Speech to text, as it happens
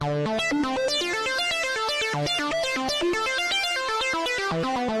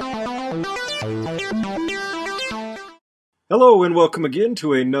Hello and welcome again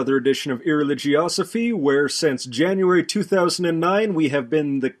to another edition of Irreligiosophy, where since January 2009 we have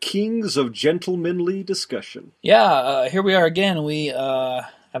been the kings of gentlemanly discussion. Yeah, here we are again. We have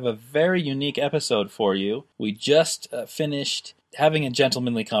a very unique episode for you. We just finished having a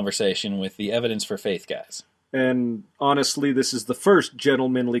gentlemanly conversation with the Evidence for Faith guys. And honestly, this is the first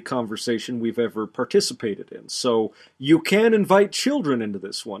gentlemanly conversation we've ever participated in, so you can invite children into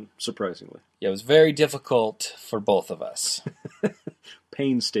this one, surprisingly. Yeah, it was very difficult for both of us.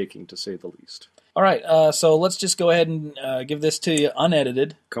 Painstaking, to say the least. All right, so let's just go ahead and give this to you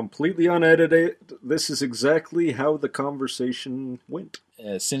unedited. Completely unedited. This is exactly how the conversation went.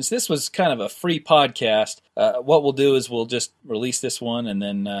 Since this was kind of a free podcast, what we'll do is we'll just release this one and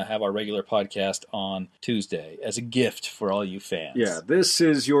then have our regular podcast on Tuesday as a gift for all you fans. Yeah, this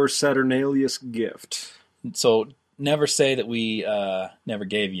is your Saturnalius gift. So never say that we never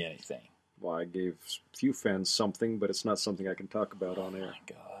gave you anything. Well, I gave few fans something, but it's not something I can talk about on air. Oh my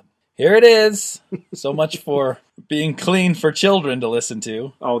God. Here it is. So much for being clean for children to listen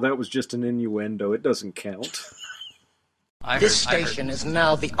to. Oh, that was just an innuendo. It doesn't count. This station is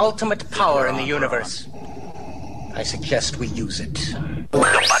now the ultimate power in the universe. I suggest we use it. The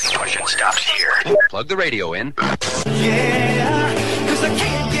button pushing stops here. Plug the radio in. Yeah, 'cause I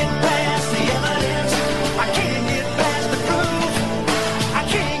can't get past the evidence. I can't get past the proof. I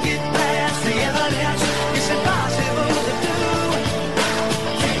can't get past the evidence. It's impossible to do.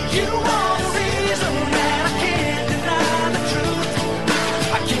 You want a reason that I can't deny the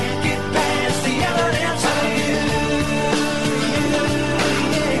truth. I can't get past the evidence of you.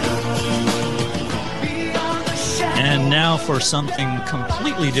 Beyond the shadow. And now for something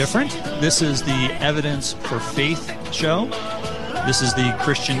completely different. This is the Evidence for Faith show. This is the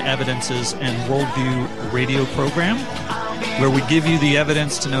Christian Evidences and Worldview radio program, where we give you the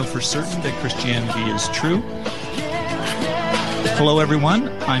evidence to know for certain that Christianity is true. Hello, everyone.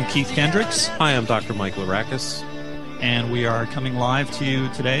 I'm Keith Kendricks, Hi, I'm Dr. Mike Larakis. and we are coming live to you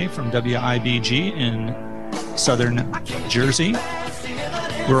today from WIBG in southern Jersey.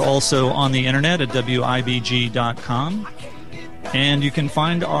 We're also on the internet at WIBG.com, and you can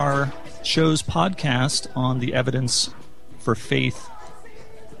find our show's podcast on the Evidence for Faith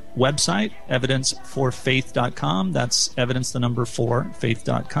website, evidenceforfaith.com. That's evidence, the number 4,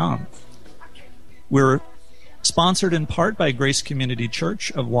 faith.com. We're sponsored in part by Grace Community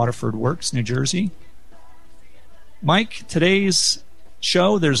Church of Waterford Works, New Jersey. Mike, today's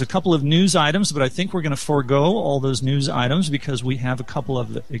show, there's a couple of news items, but I think we're going to forego all those news items because we have a couple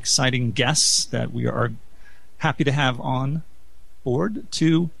of exciting guests that we are happy to have on board.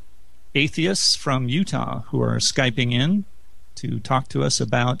 Two atheists from Utah who are Skyping in to talk to us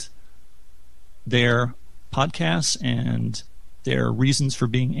about their podcasts and their reasons for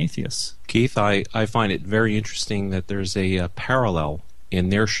being atheists. Keith, I find it very interesting that there's a parallel in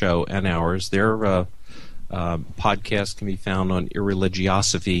their show and ours. Their podcast can be found on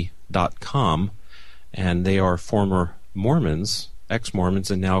irreligiosophy.com, and they are former Mormons,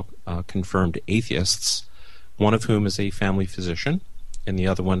 ex-Mormons, and now confirmed atheists, one of whom is a family physician, and the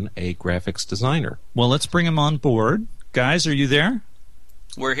other one a graphics designer. Well, let's bring them on board. Guys, are you there?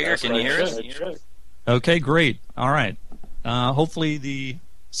 We're here. Can you hear us? Okay, great. All right. Hopefully the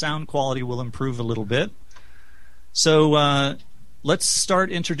sound quality will improve a little bit. So let's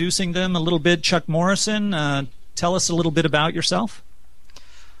start introducing them a little bit. Chuck Morrison, tell us a little bit about yourself.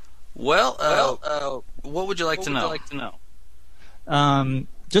 Well, what would you like to know?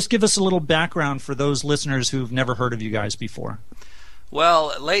 Just give us a little background for those listeners who've never heard of you guys before.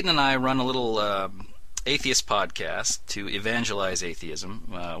 Well, Leighton and I run a little atheist podcast to evangelize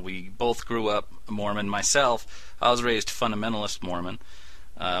atheism. We both grew up Mormon. Myself, I was raised fundamentalist Mormon.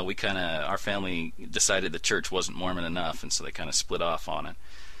 Our family decided the church wasn't Mormon enough, and so they kind of split off on it.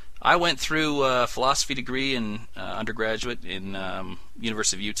 I went through a philosophy degree in undergraduate in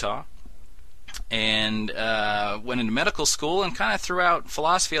University of Utah, and went into medical school, and kind of throughout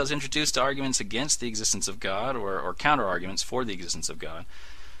philosophy I was introduced to arguments against the existence of God or counter-arguments for the existence of God.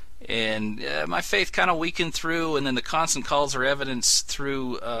 And my faith kind of weakened through, and then the constant calls for evidence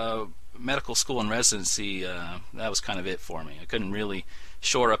through medical school and residency, that was kind of it for me. I couldn't really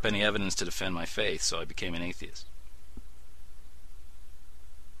shore up any evidence to defend my faith, so I became an atheist.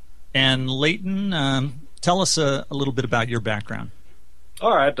 And Leighton, tell us a little bit about your background.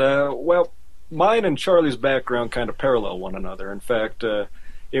 All right. Well, mine and Charlie's background kind of parallel one another. In fact,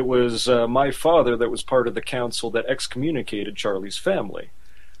 it was my father that was part of the council that excommunicated Charlie's family.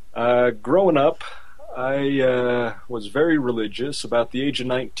 Growing up, I was very religious. About the age of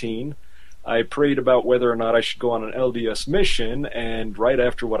 19, I prayed about whether or not I should go on an LDS mission, and right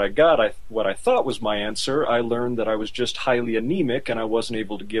after what I thought was my answer, I learned that I was just highly anemic and I wasn't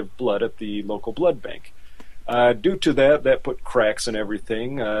able to give blood at the local blood bank. Due to that put cracks in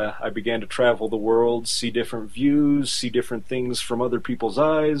everything. I began to travel the world, see different views, see different things from other people's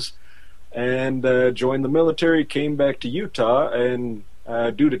eyes, and joined the military, came back to Utah, and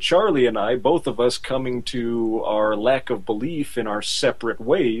due to Charlie and I, both of us coming to our lack of belief in our separate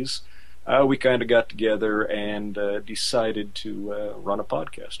ways, we kind of got together and decided to run a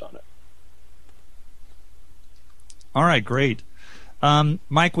podcast on it. All right, great.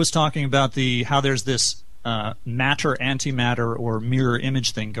 Mike was talking about how there's this matter, antimatter, or mirror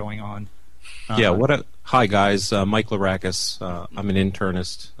image thing going on. Hi guys, Mike Larakis. I'm an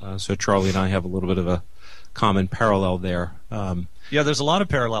internist, so Charlie and I have a little bit of a common parallel there. There's a lot of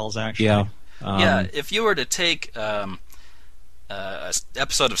parallels actually. If you were to take an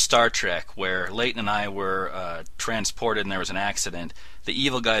episode of Star Trek where Leighton and I were transported and there was an accident, the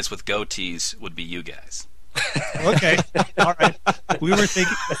evil guys with goatees would be you guys. Okay, all right. We were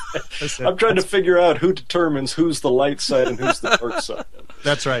thinking. I'm trying to figure out who determines who's the light side and who's the dark side.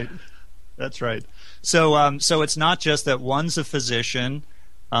 That's right. So, so it's not just that one's a physician,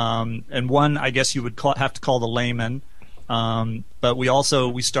 and one, I guess you would have to call the layman. But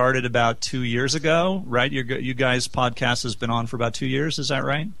we started about 2 years ago, right? You guys' podcast has been on for about 2 years. Is that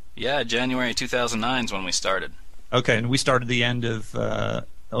right? Yeah, January 2009 is when we started. Okay, and we started the end of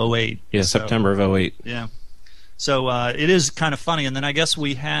 2008. Yeah, September of 2008. Yeah. So it is kind of funny. And then I guess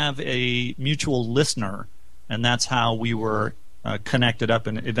we have a mutual listener, and that's how we were connected up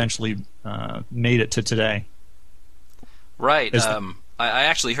and eventually made it to today. Right. I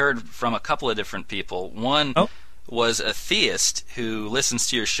actually heard from a couple of different people. One was a theist who listens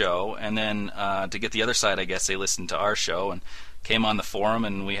to your show, and then to get the other side, I guess they listened to our show and came on the forum,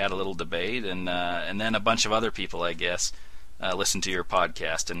 and we had a little debate, and then a bunch of other people, I guess, listened to your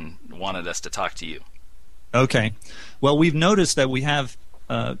podcast and wanted us to talk to you. Okay. Well, we've noticed that we have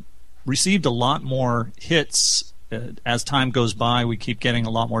received a lot more hits as time goes by. We keep getting a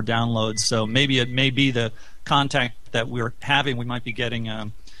lot more downloads, so maybe it may be the contact that we're having. We might be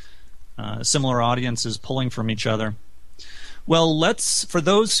getting similar audiences pulling from each other. Well, for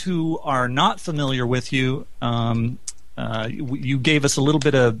those who are not familiar with you, you gave us a little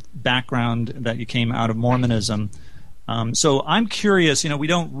bit of background that you came out of Mormonism. So I'm curious, we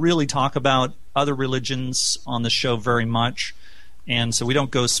don't really talk about other religions on the show very much, and so we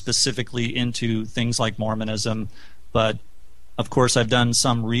don't go specifically into things like Mormonism, but of course I've done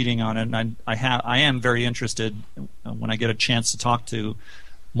some reading on it, and I am very interested when I get a chance to talk to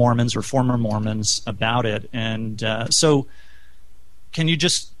Mormons or former Mormons about it. And so can you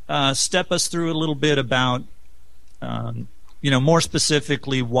just step us through a little bit about, more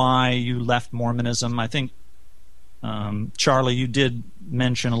specifically why you left Mormonism? I think, Charlie, you did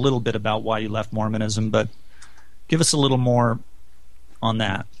mention a little bit about why you left Mormonism, but give us a little more on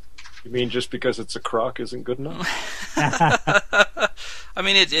that. You mean just because it's a crock isn't good enough? I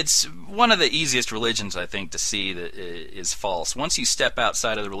mean, it's one of the easiest religions, I think, to see that is false. Once you step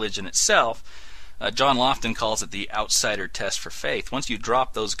outside of the religion itself, John Lofton calls it the outsider test for faith. Once you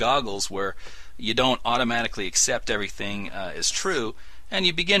drop those goggles where you don't automatically accept everything as true, and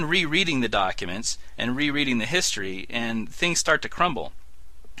you begin rereading the documents and rereading the history, and things start to crumble.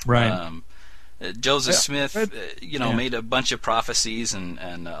 Right. Joseph Smith, made a bunch of prophecies,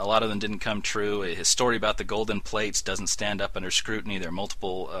 and a lot of them didn't come true. His story about the golden plates doesn't stand up under scrutiny. There are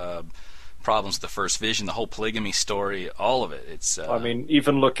multiple problems with the first vision, the whole polygamy story, all of it. It's.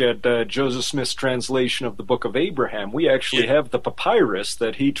 Even look at Joseph Smith's translation of the Book of Abraham. We actually have the papyrus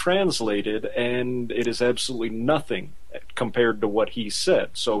that he translated, and it is absolutely nothing compared to what he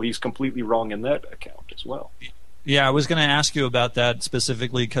said. So he's completely wrong in that account as well. Yeah, I was going to ask you about that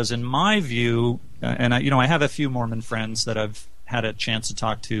specifically because, in my view, and I have a few Mormon friends that I've had a chance to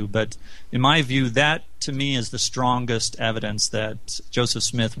talk to, but in my view, that to me is the strongest evidence that Joseph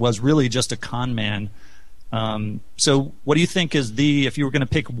Smith was really just a con man. So, what do you think is if you were going to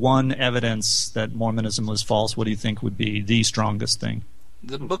pick one evidence that Mormonism was false, what do you think would be the strongest thing?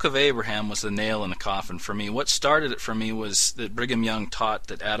 The Book of Abraham was the nail in the coffin for me. What started it for me was that Brigham Young taught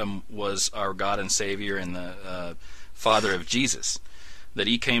that Adam was our God and Savior and the father of Jesus, that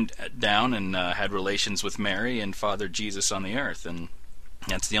he came down and had relations with Mary and fathered Jesus on the earth, and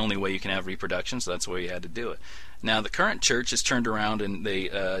that's the only way you can have reproduction, so that's the way you had to do it. Now, the current church has turned around and they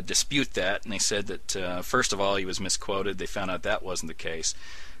dispute that, and they said that, first of all, he was misquoted. They found out that wasn't the case.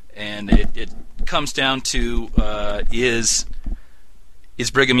 And it comes down to is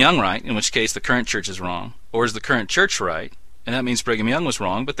Brigham Young right, in which case the current church is wrong, or is the current church right, and that means Brigham Young was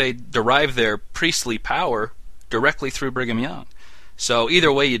wrong, but they derive their priestly power directly through Brigham Young. So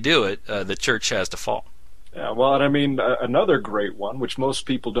either way you do it, the church has to fall. Yeah, well, and I mean, another great one, which most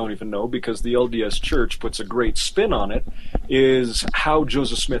people don't even know because the LDS Church puts a great spin on it, is how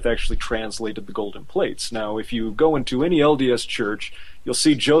Joseph Smith actually translated the golden plates. Now, if you go into any LDS church, you'll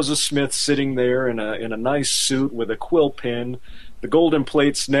see Joseph Smith sitting there in a nice suit with a quill pen, the golden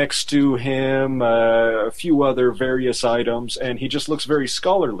plates next to him, a few other various items, and he just looks very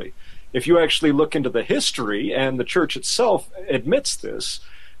scholarly. If you actually look into the history, and the church itself admits this,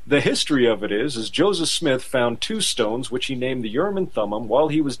 the history of it is Joseph Smith found 2 stones, which he named the Urim and Thummim, while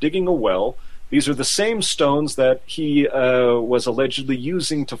he was digging a well. These are the same stones that he was allegedly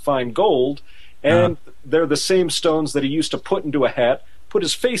using to find gold, and they're the same stones that he used to put into a hat, put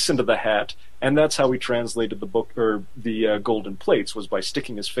his face into the hat, and that's how he translated the book, or the golden plates, was by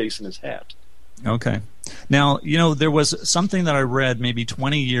sticking his face in his hat. Okay. Now, there was something that I read maybe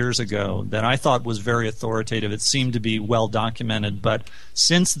 20 years ago that I thought was very authoritative. It seemed to be well documented, but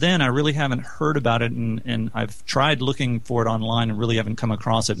since then I really haven't heard about it, and I've tried looking for it online and really haven't come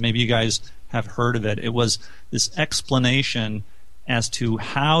across it. Maybe you guys have heard of it. It was this explanation as to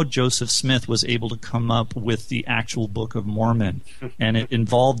how Joseph Smith was able to come up with the actual Book of Mormon. And it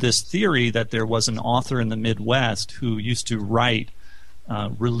involved this theory that there was an author in the Midwest who used to write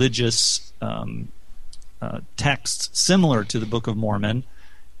religious texts similar to the Book of Mormon,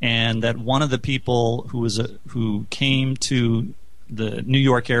 and that one of the people who came to the New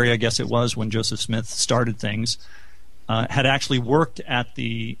York area, I guess it was, when Joseph Smith started things, had actually worked at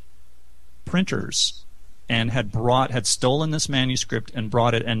the printers and had stolen this manuscript and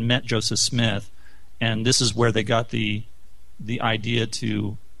brought it and met Joseph Smith, and this is where they got the idea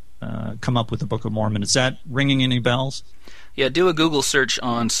to come up with the Book of Mormon. Is that ringing any bells? Yeah, do a Google search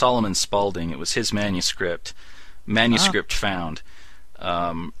on Solomon Spaulding. It was his manuscript found.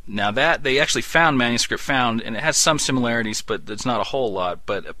 Now that they actually found manuscript found, and it has some similarities, but it's not a whole lot.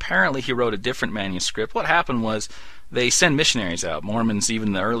 But apparently he wrote a different manuscript. What happened was they send missionaries out. Mormons, even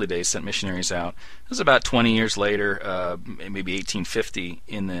in the early days, sent missionaries out. It was about 20 years later, maybe 1850,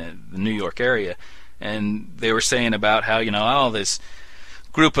 in the New York area, and they were saying about how this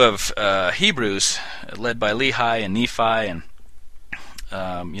group of Hebrews led by Lehi and Nephi, and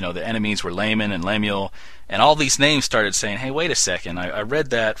the enemies were Laman and Lemuel, and all these names started saying, hey, wait a second, I read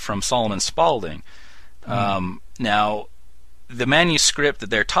that from Solomon Spaulding. Now, the manuscript that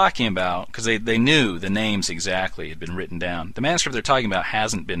they're talking about, because they knew the names exactly had been written down, the manuscript they're talking about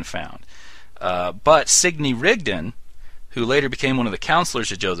hasn't been found. But Sidney Rigdon, who later became one of the counselors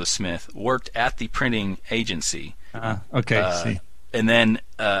of Joseph Smith, worked at the printing agency. See. And then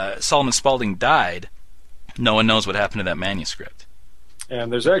Solomon Spaulding died. No one knows what happened to that manuscript.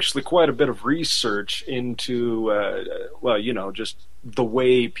 And there's actually quite a bit of research into, just the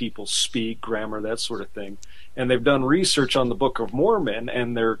way people speak, grammar, that sort of thing. And they've done research on the Book of Mormon,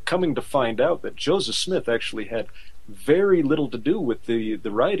 and they're coming to find out that Joseph Smith actually had very little to do with the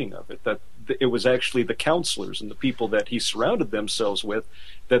writing of it, that it was actually the counselors and the people that he surrounded themselves with,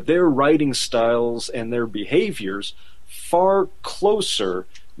 that their writing styles and their behaviors far closer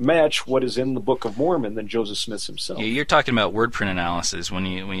match what is in the Book of Mormon than Joseph Smith himself. Yeah, you're talking about word print analysis. When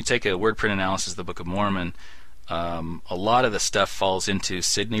you take a word print analysis of the Book of Mormon, a lot of the stuff falls into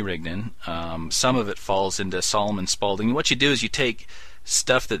Sidney Rigdon. Some of it falls into Solomon Spaulding. What you do is you take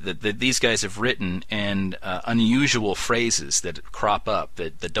stuff that these guys have written and unusual phrases that crop up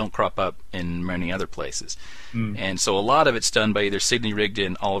that don't crop up in many other places. And so a lot of it's done by either Sidney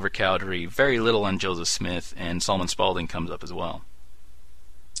Rigdon, Oliver Cowdery, very little on Joseph Smith, and Solomon Spaulding comes up as well.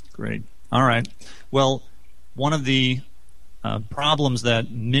 Great. All right. Well, one of the problems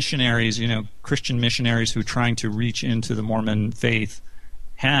that missionaries, Christian missionaries who are trying to reach into the Mormon faith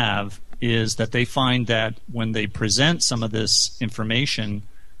have is that they find that when they present some of this information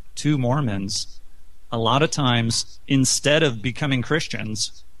to Mormons, a lot of times, instead of becoming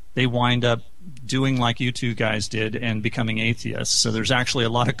Christians, they wind up doing like you two guys did and becoming atheists. So there's actually a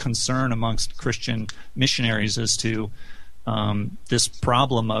lot of concern amongst Christian missionaries as to this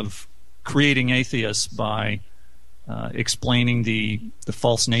problem of creating atheists by explaining the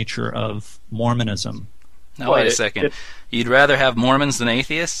false nature of Mormonism. Now, wait a second. You'd rather have Mormons than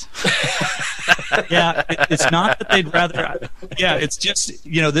atheists? Yeah, it's not that they'd rather... Yeah, it's just,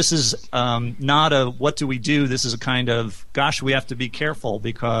 this is not a what do we do? This is a kind of, gosh, we have to be careful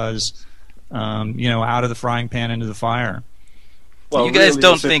because, out of the frying pan into the fire. Well, you guys really,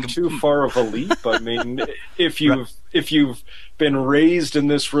 don't is it think too far of a leap? I mean, if you've been raised in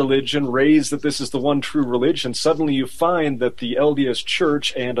this religion, raised that this is the one true religion, suddenly you find that the LDS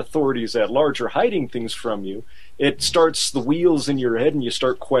Church and authorities at large are hiding things from you. it starts the wheels in your head, and you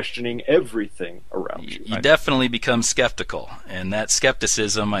start questioning everything around you. You definitely become skeptical, and that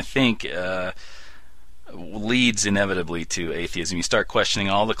skepticism, I think, leads inevitably to atheism. You start questioning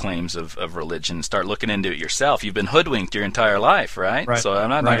all the claims of religion, start looking into it yourself. You've been hoodwinked your entire life, right? So I'm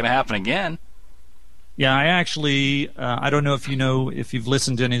not going to happen again. Yeah, I actually, I don't know if you've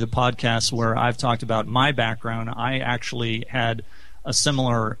listened to any of the podcasts where I've talked about my background. I actually had a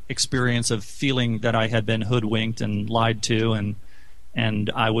similar experience of feeling that I had been hoodwinked and lied to,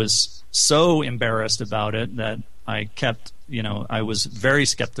 and I was so embarrassed about it that I kept, I was very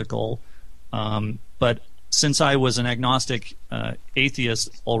skeptical. But since I was an agnostic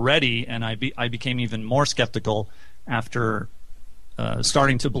atheist already, and I became even more skeptical after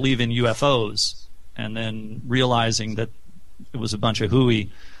starting to believe in UFOs, and then realizing that it was a bunch of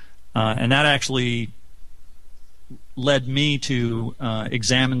hooey, and that actually led me to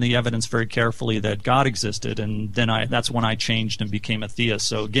examine the evidence very carefully that God existed, and then that's when I changed and became a theist.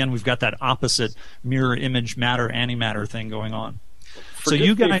 So again, we've got that opposite mirror image matter antimatter thing going on.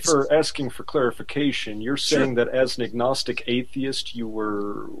 Forgive me for asking for clarification. You're saying that as an agnostic atheist, you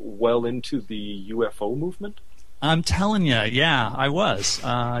were well into the UFO movement? I'm telling you, yeah, I was.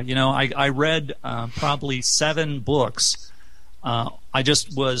 I read probably 7 books. I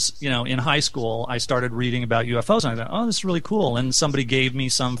just was, in high school, I started reading about UFOs, and I thought, oh, this is really cool. And somebody gave me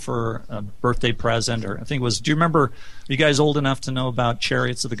some for a birthday present, or I think it was, do you remember, are you guys old enough to know about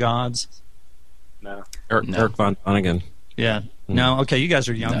Chariots of the Gods? No. Eric von Däniken. Yeah. No, okay, you guys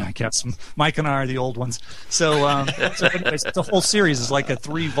are young, I guess. Mike and I are the old ones. So anyways, the whole series is like a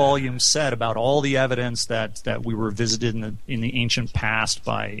 3-volume set about all the evidence that we were visited in the ancient past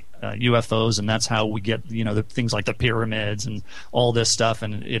by UFOs, and that's how we get the things like the pyramids and all this stuff,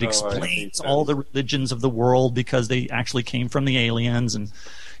 and it explains all the religions of the world because they actually came from the aliens. And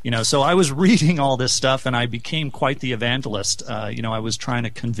so I was reading all this stuff, and I became quite the evangelist. I was trying to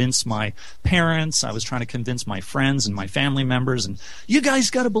convince my parents, I was trying to convince my friends and my family members, and you guys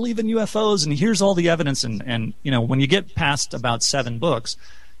got to believe in UFOs, and here's all the evidence. And when you get past about 7 books,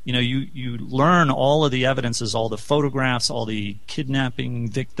 you learn all of the evidences, all the photographs, all the kidnapping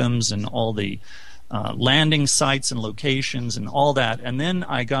victims, and all the landing sites and locations and all that. And then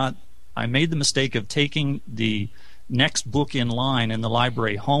I made the mistake of taking the next book in line in the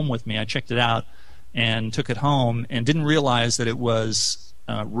library home with me. I checked it out and took it home, and didn't realize that it was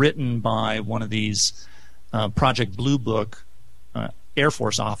written by one of these Project Blue Book Air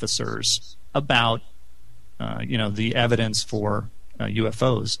Force officers about the evidence for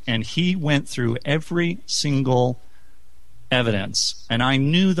UFOs. And he went through every single evidence, and I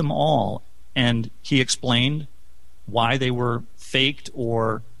knew them all, and he explained why they were faked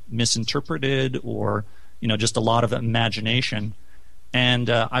or misinterpreted, or just a lot of imagination. And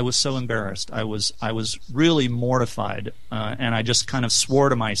I was so embarrassed. I was really mortified, and I just kind of swore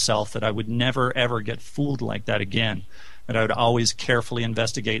to myself that I would never ever get fooled like that again. That I would always carefully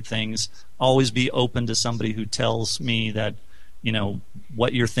investigate things, always be open to somebody who tells me that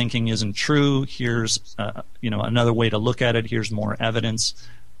what you're thinking isn't true. Here's another way to look at it. Here's more evidence,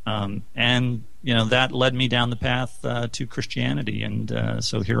 and that led me down the path to Christianity, and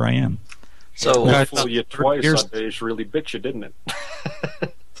so here I am. So fool you twice Adej really bit you, didn't it?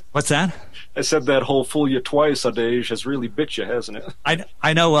 What's that? I said that whole fool you twice Adej has really bit you, hasn't it?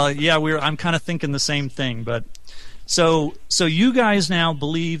 I know. Well, yeah, I'm kind of thinking the same thing. But so you guys now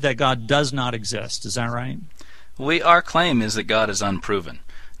believe that God does not exist. Is that right? Our claim is that God is unproven.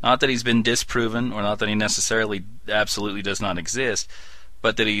 Not that he's been disproven, or not that he necessarily absolutely does not exist,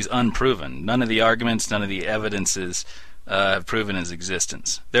 but that he's unproven. None of the arguments, none of the evidences have proven his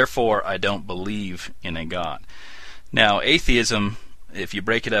existence. Therefore, I don't believe in a God. Now, atheism, if you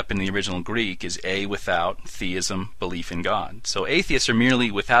break it up in the original Greek, is a without, theism, belief in God. So atheists are merely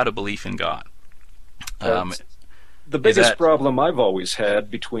without a belief in God. The biggest problem I've always had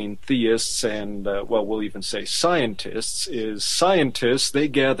between theists and, we'll even say scientists, is scientists, they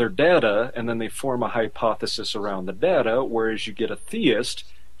gather data and then they form a hypothesis around the data, whereas you get a theist,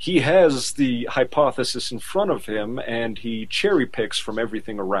 he has the hypothesis in front of him, and he cherry picks from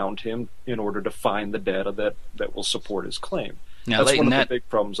everything around him in order to find the data that will support his claim. Now, that's one of the big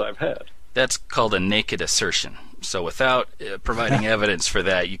problems I've had. That's called a naked assertion. So without providing evidence for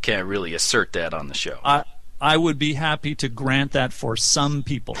that, you can't really assert that on the show. I would be happy to grant that for some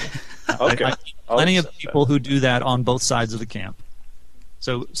people. Okay. Plenty of people who do that on both sides of the camp.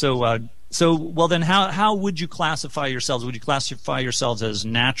 So, well, then how would you classify yourselves? Would you classify yourselves as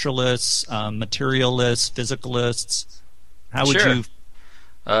naturalists, materialists, physicalists? How would you?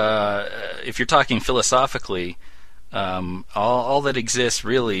 If you're talking philosophically, all that exists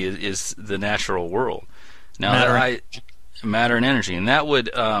really is the natural world. Now, matter and energy, and that would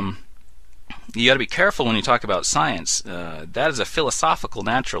you got to be careful when you talk about science. That is a philosophical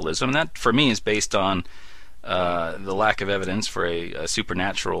naturalism, and that, for me, is based on the lack of evidence for a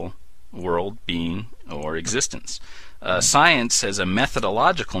supernatural world, being, or existence. Science has a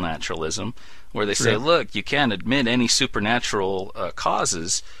methodological naturalism, where they say, look, you can't admit any supernatural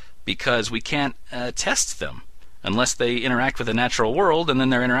causes because we can't test them unless they interact with the natural world, and then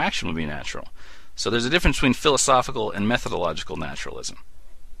their interaction will be natural. So there's a difference between philosophical and methodological naturalism.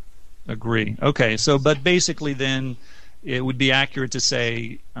 Agree. Okay, so but basically then it would be accurate to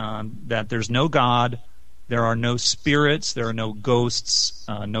say that there's no God, there are no spirits, there are no ghosts,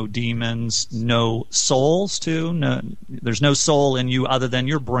 no demons, no souls too. No, there's no soul in you other than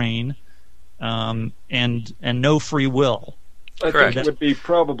your brain, and no free will. I think it would be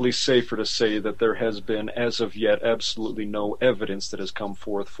probably safer to say that there has been, as of yet, absolutely no evidence that has come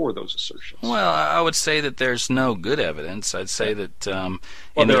forth for those assertions. Well, I would say that there's no good evidence. I'd say that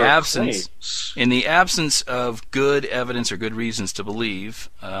in the absence of good evidence or good reasons to believe,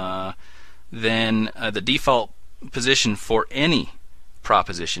 then the default position for any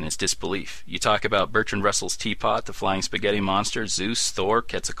proposition is disbelief. You talk about Bertrand Russell's teapot, the flying spaghetti monster, Zeus, Thor,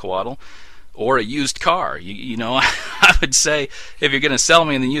 Quetzalcoatl, or a used car. You know, I would say, if you're going to sell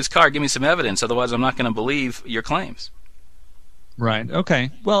me in the used car, give me some evidence. Otherwise, I'm not going to believe your claims. Right.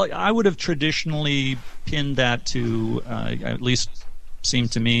 Okay. Well, I would have traditionally pinned that to, at least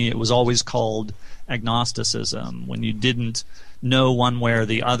seemed to me, it was always called agnosticism. When you didn't know one way or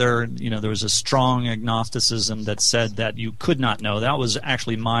the other, you know, there was a strong agnosticism that said that you could not know. That was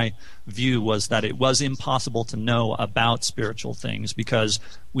actually my view, was that it was impossible to know about spiritual things because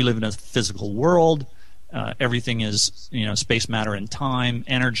we live in a physical world. Everything is, you know, space, matter, and time,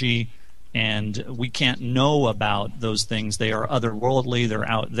 energy, and we can't know about those things. They are otherworldly. They're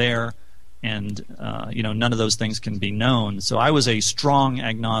out there, and you know, none of those things can be known. So I was a strong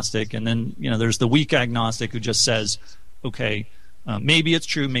agnostic, and then, you know, there's the weak agnostic who just says, okay, maybe it's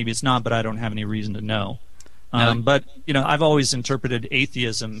true, maybe it's not, but I don't have any reason to know. But, you know, I've always interpreted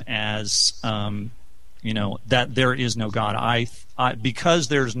atheism as, you know, that there is no God. I because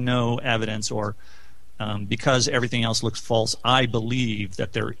there's no evidence, or because everything else looks false, I believe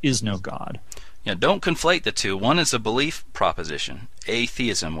that there is no God. Yeah, don't conflate the two. One is a belief proposition,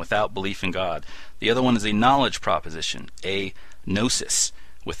 atheism, without belief in God. The other one is a knowledge proposition, a gnosis,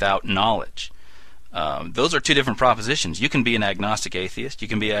 without knowledge. Those are two different propositions. You can be an agnostic atheist. You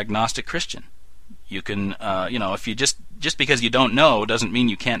can be an agnostic Christian. You can, you know, if you just because you don't know doesn't mean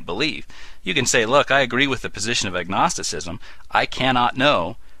you can't believe. You can say, look, I agree with the position of agnosticism. I cannot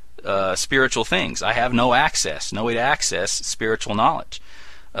know spiritual things. I have no access, no way to access spiritual knowledge.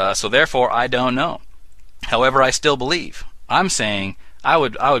 So therefore, I don't know. However, I still believe. I'm saying I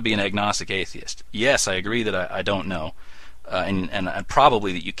would be an agnostic atheist. Yes, I agree that I don't know, and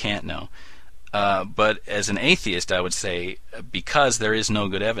probably that you can't know. But as an atheist, I would say, because there is no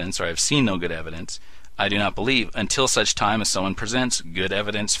good evidence, or I've seen no good evidence, I do not believe until such time as someone presents good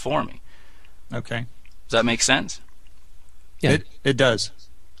evidence for me. Okay. Does that make sense? Yeah, it does.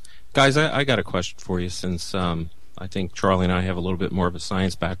 Guys, I got a question for you, since I think Charlie and I have a little bit more of a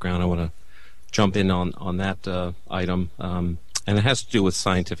science background. I want to jump in on that item, and it has to do with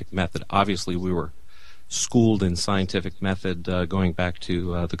scientific method. Obviously, we were schooled in scientific method going back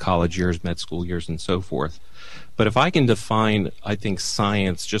to the college years, med school years, and so forth. But if I can define, I think,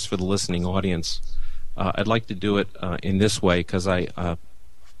 science just for the listening audience, I'd like to do it in this way, because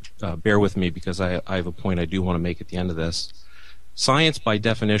bear with me, because I have a point I do want to make at the end of this. Science, by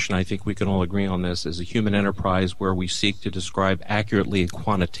definition, I think we can all agree on this, is a human enterprise where we seek to describe accurately and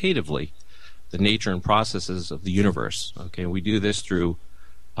quantitatively the nature and processes of the universe. Okay, we do this through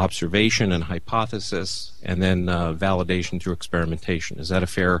observation and hypothesis, and then validation through experimentation. Is that a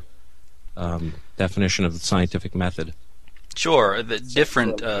fair definition of the scientific method? Sure. The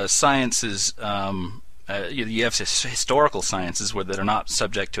different sciences, you have historical sciences that are not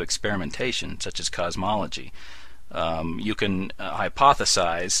subject to experimentation, such as cosmology. You can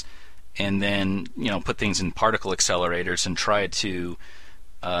hypothesize and then, you know, put things in particle accelerators and try to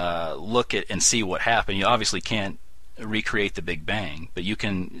look at and see what happened. You obviously can't recreate the Big Bang, but you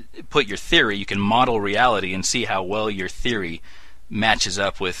can put your theory, you can model reality and see how well your theory matches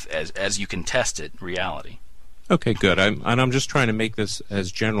up with, as you can test it, reality. Okay, good. I'm just trying to make this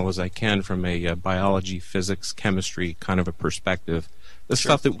as general as I can from a biology, physics, chemistry kind of a perspective, the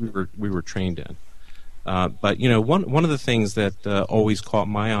stuff that we were trained in. But, you know, one of the things that always caught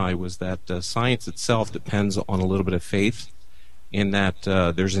my eye was that science itself depends on a little bit of faith, in that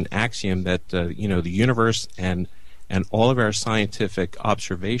there's an axiom that, you know, the universe and And all of our scientific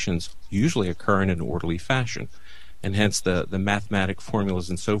observations usually occur in an orderly fashion. And hence the mathematic formulas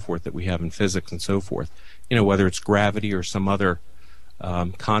and so forth that we have in physics and so forth. Whether it's gravity or some other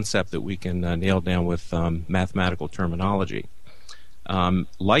concept that we can nail down with mathematical terminology.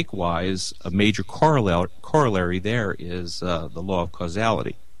 Likewise, a major corollary there is the law of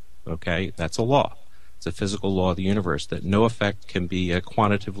causality. Okay, that's a law. It's a physical law of the universe that no effect can be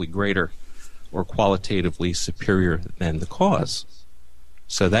quantitatively greater or qualitatively superior than the cause.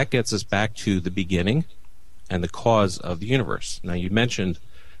 So that gets us back to the beginning and the cause of the universe. Now, you mentioned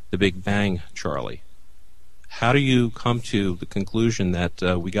the Big Bang, Charlie. How do you come to the conclusion that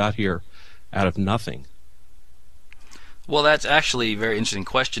we got here out of nothing? Well, that's actually a very interesting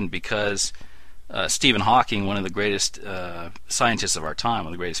question because Stephen Hawking, one of the greatest scientists of our time,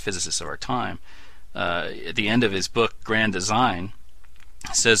 one of the greatest physicists of our time, at the end of his book, Grand Design,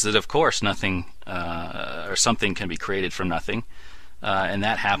 says that, of course, nothing or something can be created from nothing, and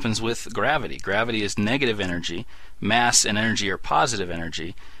that happens with gravity. Gravity is negative energy. Mass and energy are positive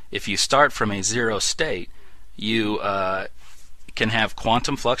energy. If you start from a zero state, you can have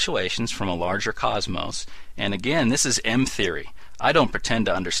quantum fluctuations from a larger cosmos. And again, this is M theory. I don't pretend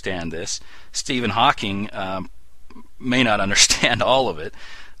to understand this. Stephen Hawking may not understand all of it.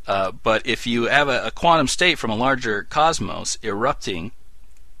 But if you have a quantum state from a larger cosmos erupting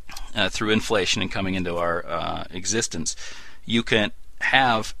through inflation and coming into our existence, you can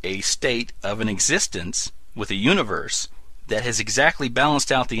have a state of an existence with a universe that has exactly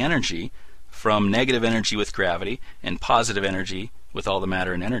balanced out the energy from negative energy with gravity and positive energy with all the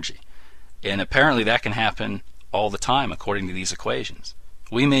matter and energy. And apparently that can happen all the time according to these equations.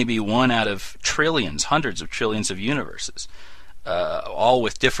 We may be one out of trillions, hundreds of trillions of universes, all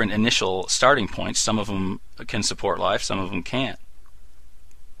with different initial starting points. Some of them can support life, some of them can't.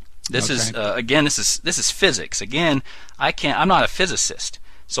 This is again, this is physics. Again, I'm not a physicist,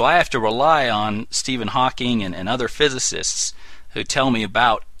 so I have to rely on Stephen Hawking and other physicists who tell me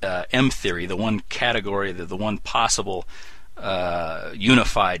about M theory, the one category, the one possible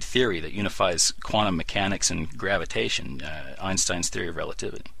unified theory that unifies quantum mechanics and gravitation, Einstein's theory of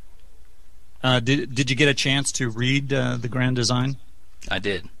relativity. Did you get a chance to read the Grand Design? I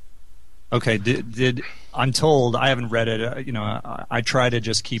did. Okay. I'm told, I haven't read it. I try to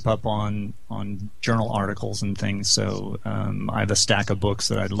just keep up on journal articles and things. So I have a stack of books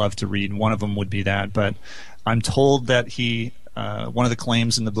that I'd love to read. One of them would be that. But I'm told that one of the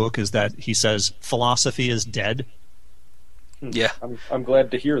claims in the book is that he says philosophy is dead. Yeah, I'm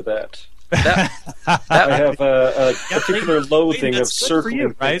glad to hear that. I have a particular loathing of circling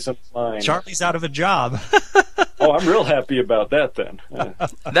you, right? things in mind. Charlie's out of a job. Oh, I'm real happy about that then.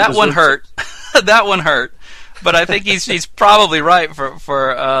 That one hurt. That one hurt. But I think he's probably right.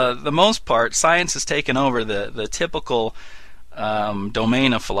 For the most part, science has taken over the typical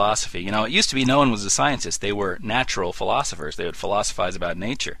domain of philosophy. It used to be no one was a scientist. They were natural philosophers. They would philosophize about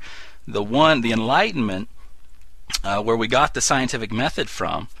nature. The Enlightenment, where we got the scientific method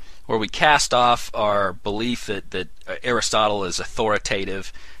from, where we cast off our belief that Aristotle is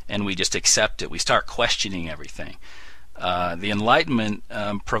authoritative and we just accept it. We start questioning everything. The Enlightenment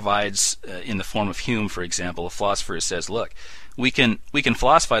provides, in the form of Hume, for example, a philosopher who says, look, we can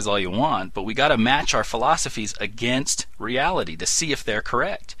philosophize all you want, but we got to match our philosophies against reality to see if they're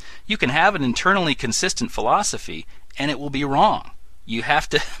correct. You can have an internally consistent philosophy and it will be wrong. You have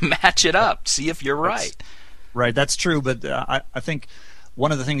to match it up, see if you're right. Right, that's true, but I think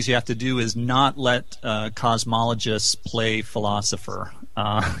one of the things you have to do is not let cosmologists play philosopher.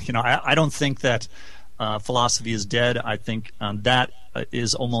 I don't think that philosophy is dead. I think that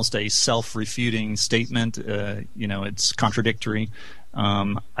is almost a self-refuting statement. It's contradictory.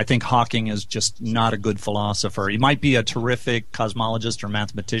 I think Hawking is just not a good philosopher. He might be a terrific cosmologist or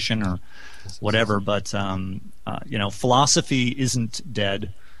mathematician or whatever, but philosophy isn't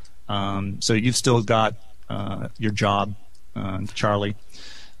dead. So you've still got your job, Charlie.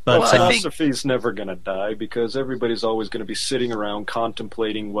 But philosophy's never going to die because everybody's always going to be sitting around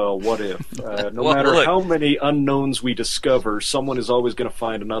contemplating, well, what if? No matter how many unknowns we discover, someone is always going to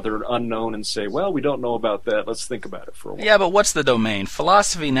find another unknown and say, well, we don't know about that. Let's think about it for a while. Yeah, but what's the domain?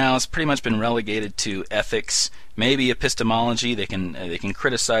 Philosophy now has pretty much been relegated to ethics, maybe epistemology. They can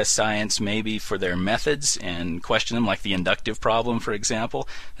criticize science maybe for their methods and question them, like the inductive problem, for example.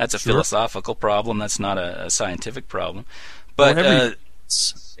 That's a philosophical problem. That's not a scientific problem. But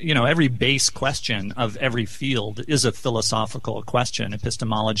every base question of every field is a philosophical question.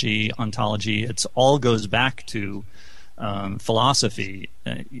 Epistemology, ontology, it all goes back to philosophy.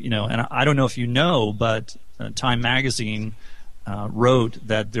 And I don't know if you know, but Time Magazine wrote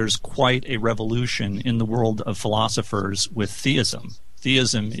that there's quite a revolution in the world of philosophers with theism.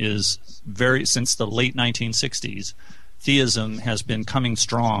 Theism is since the late 1960s, theism has been coming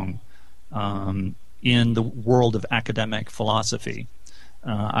strong in the world of academic philosophy.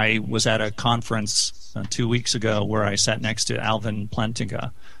 I was at a conference 2 weeks ago where I sat next to Alvin Plantinga.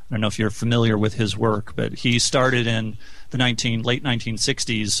 I don't know if you're familiar with his work, but he started in the late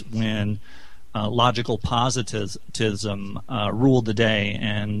 1960s when logical positivism ruled the day.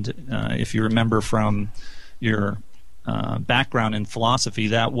 And if you remember from your background in philosophy,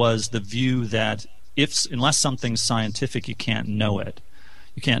 that was the view that unless something's scientific, you can't know it.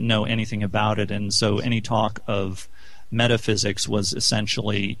 You can't know anything about it. And so any talk of metaphysics was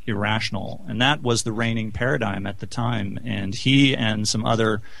essentially irrational. And that was the reigning paradigm at the time. And he and some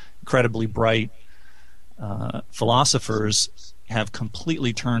other incredibly bright philosophers have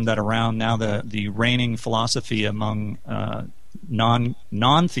completely turned that around. Now the reigning philosophy among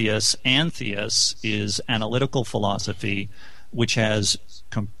non-theists and theists is analytical philosophy, which has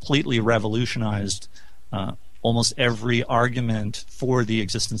completely revolutionized almost every argument for the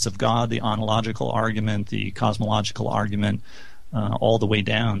existence of God, the ontological argument, the cosmological argument, all the way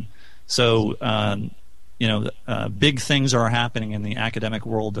down. So, big things are happening in the academic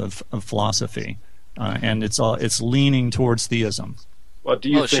world of philosophy, and it's leaning towards theism. Well, do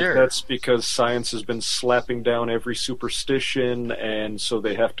you think that's because science has been slapping down every superstition, and so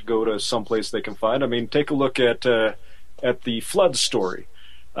they have to go to someplace they can find? I mean, take a look at the flood story.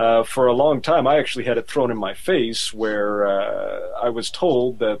 For a long time, I actually had it thrown in my face where I was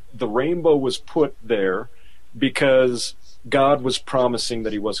told that the rainbow was put there because God was promising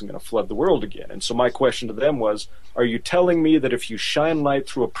that he wasn't going to flood the world again. And so my question to them was, are you telling me that if you shine light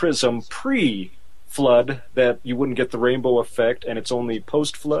through a prism pre-flood that you wouldn't get the rainbow effect and it's only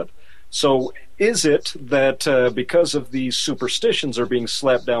post-flood? So is it that because of these superstitions are being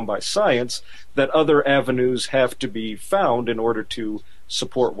slapped down by science, that other avenues have to be found in order to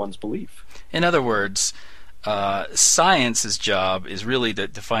support one's belief? In other words, science's job is really to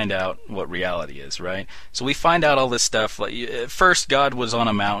find out what reality is, right? So we find out all this stuff. Like, first, God was on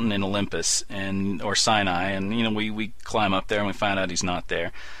a mountain in Olympus or Sinai, and we climb up there and we find out he's not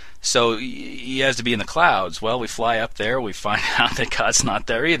there. So he has to be in the clouds. Well, we fly up there, we find out that God's not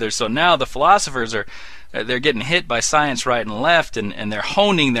there either. So now the philosophers they're getting hit by science right and left, and they're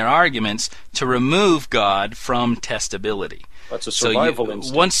honing their arguments to remove God from testability. That's a survival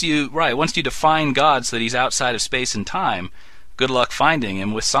instinct. Once you define God so that he's outside of space and time, good luck finding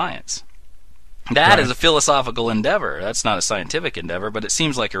him with science. That is a philosophical endeavor. That's not a scientific endeavor, but it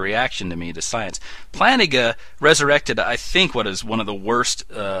seems like a reaction to me to science. Plantinga resurrected, I think, what is one of the worst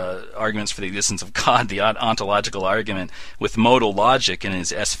arguments for the existence of God, the ontological argument, with modal logic in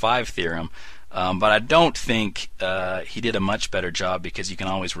his S5 theorem. But I don't think he did a much better job, because you can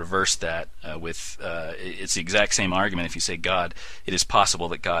always reverse that with it's the exact same argument. If you say God, it is possible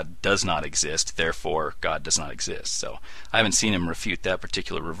that God does not exist, therefore God does not exist. So I haven't seen him refute that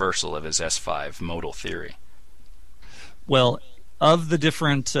particular reversal of his S5 modal theory. Well, of the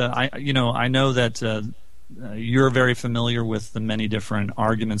different, I know that you're very familiar with the many different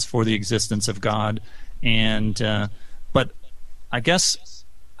arguments for the existence of God, and but I guess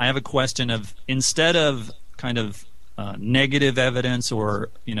I have a question of, instead of kind of negative evidence or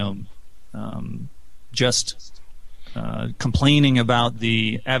just complaining about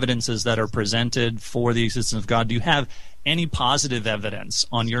the evidences that are presented for the existence of God, do you have any positive evidence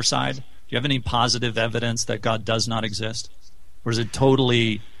on your side? Do you have any positive evidence that God does not exist? Or is it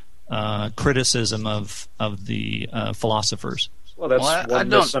totally criticism of the philosophers? Well, that's one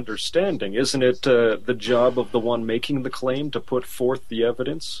misunderstanding. Isn't it the job of the one making the claim to put forth the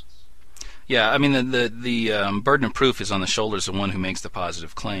evidence? Yeah, I mean, the burden of proof is on the shoulders of one who makes the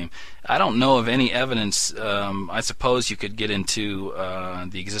positive claim. I don't know of any evidence. I suppose you could get into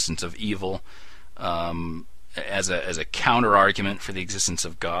the existence of evil as a counter-argument for the existence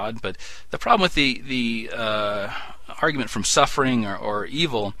of God, but the problem with the argument from suffering or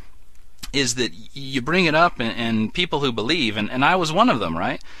evil is that you bring it up, and people who believe, and I was one of them,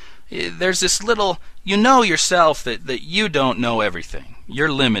 right? There's this little, yourself that you don't know everything.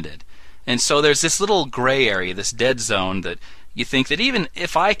 You're limited. And so there's this little gray area, this dead zone, that you think that even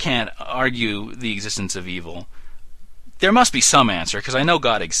if I can't argue the existence of evil, there must be some answer, because I know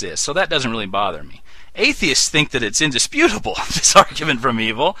God exists, so that doesn't really bother me. Atheists think that it's indisputable, this argument from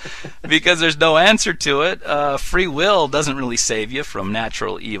evil, because there's no answer to it. Free will doesn't really save you from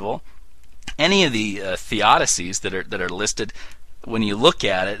natural evil. Any of the theodicies that are listed when you look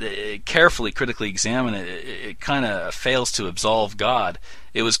at it, carefully, critically examine it, it kind of fails to absolve God.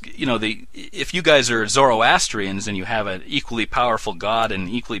 It was, if you guys are Zoroastrians and you have an equally powerful God and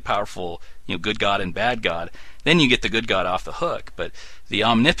equally powerful, good God and bad God, then you get the good God off the hook. But the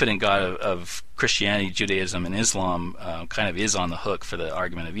omnipotent God of Christianity, Judaism, and Islam kind of is on the hook for the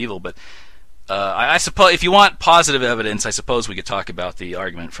argument of evil. But I suppose if you want positive evidence, I suppose we could talk about the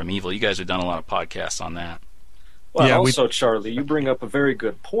argument from evil. You guys have done a lot of podcasts on that. Well, yeah, also, Charlie, you bring up a very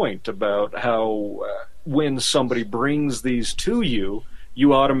good point about how when somebody brings these to you,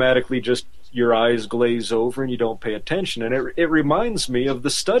 you automatically just, your eyes glaze over and you don't pay attention. And it reminds me of the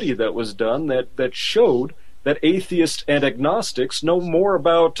study that was done that showed that atheists and agnostics know more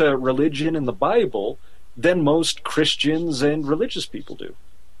about religion and the Bible than most Christians and religious people do.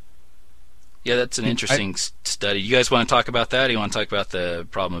 Yeah, that's an interesting study. You guys want to talk about that, or you want to talk about the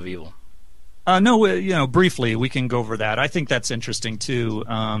problem of evil? No, briefly, we can go over that. I think that's interesting, too.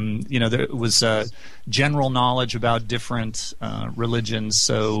 There was general knowledge about different religions,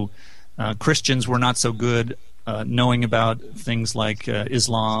 so Christians were not so good knowing about things like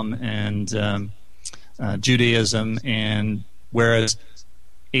Islam and Judaism, and whereas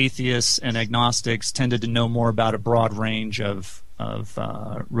atheists and agnostics tended to know more about a broad range of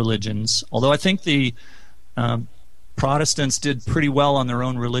religions. Although I think the Protestants did pretty well on their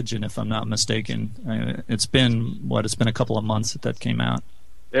own religion, if I'm not mistaken. It's been a couple of months that came out.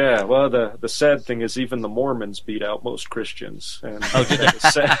 Yeah, well, the sad thing is even the Mormons beat out most Christians. And did they?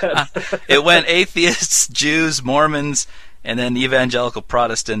 Sad. It went atheists, Jews, Mormons, and then evangelical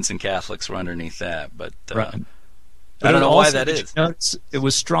Protestants and Catholics were underneath that. But right. I don't know why that is. It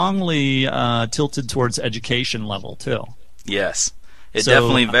was strongly tilted towards education level, too. Yes. It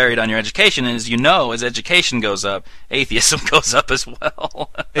definitely varied on your education, and as you know, as education goes up, atheism goes up as well.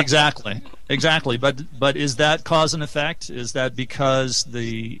 Exactly. But is that cause and effect? Is that because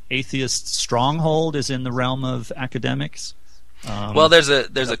the atheist stronghold is in the realm of academics? Well, there's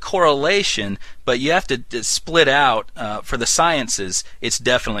a correlation, but you have to split out. For the sciences, it's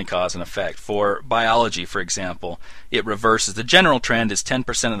definitely cause and effect. For biology, for example, it reverses. The general trend is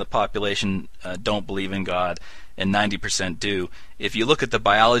 10% of the population don't believe in God, and 90% do. If you look at the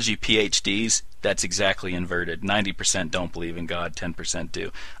biology PhDs, that's exactly inverted. 90% don't believe in God, 10%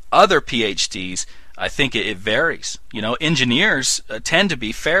 do. Other PhDs, I think it varies. Engineers tend to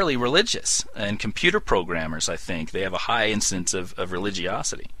be fairly religious, and computer programmers, I think, they have a high incidence of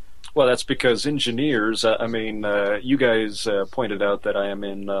religiosity. Well, that's because engineers, you guys pointed out that I am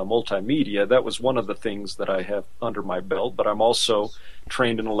in multimedia. That was one of the things that I have under my belt, but I'm also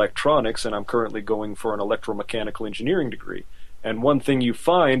trained in electronics, and I'm currently going for an electromechanical engineering degree. And one thing you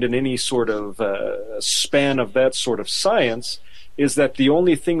find in any sort of span of that sort of science is that the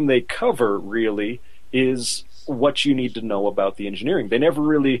only thing they cover, really, is what you need to know about the engineering. They never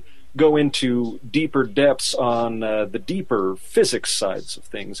really go into deeper depths on the deeper physics sides of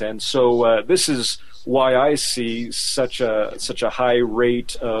things, and so this is why I see such a high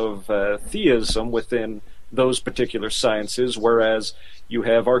rate of theism within those particular sciences, whereas you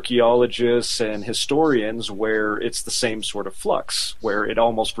have archaeologists and historians where it's the same sort of flux, where it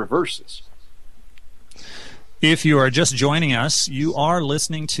almost reverses. If you are just joining us, you are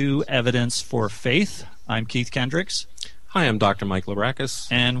listening to Evidence for Faith. I'm Keith Kendricks. Hi, I'm Dr. Mike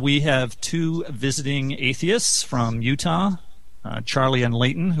Labrakis. And we have two visiting atheists from Utah, Charlie and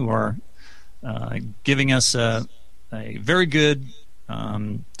Leighton, who are giving us a very good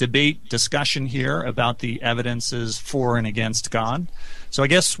debate discussion here about the evidences for and against God. So I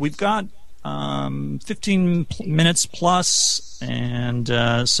guess we've got 15 minutes plus,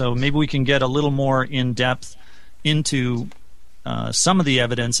 and so maybe we can get a little more in-depth into some of the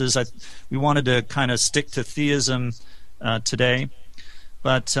evidences. We wanted to kind of stick to theism today,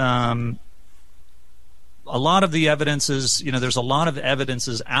 but a lot of the evidences, there's a lot of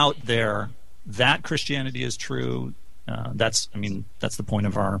evidences out there that Christianity is true. That's the point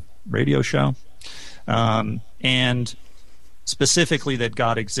of our radio show, and specifically that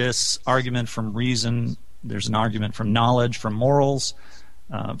God exists. Argument from reason. There's an argument from knowledge, from morals,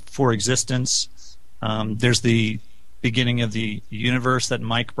 for existence. There's the beginning of the universe that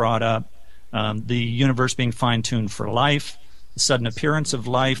Mike brought up. The universe being fine-tuned for life, the sudden appearance of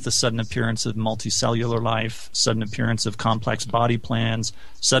life, the sudden appearance of multicellular life, sudden appearance of complex body plans,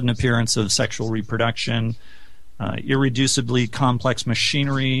 sudden appearance of sexual reproduction, irreducibly complex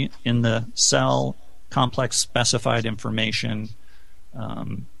machinery in the cell, complex specified information,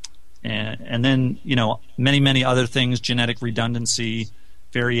 and then, many other things, genetic redundancy,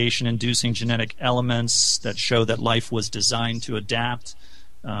 variation-inducing genetic elements that show that life was designed to adapt,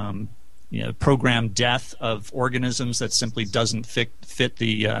 programmed death of organisms that simply doesn't fit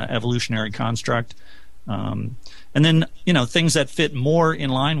the evolutionary construct. And then, things that fit more in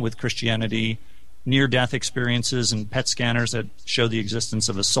line with Christianity, near-death experiences and PET scanners that show the existence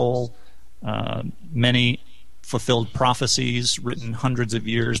of a soul, many fulfilled prophecies written hundreds of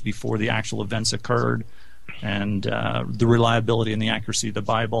years before the actual events occurred, and the reliability and the accuracy of the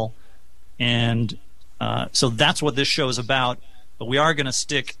Bible. And so that's what this show is about. But we are going to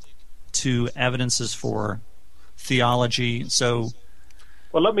stick to evidences for theology. So,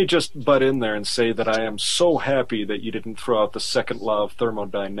 well, let me just butt in there and say that I am so happy that you didn't throw out the second law of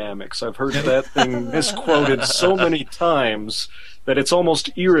thermodynamics. I've heard that thing misquoted so many times that it's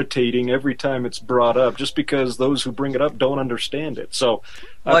almost irritating every time it's brought up, just because those who bring it up don't understand it. So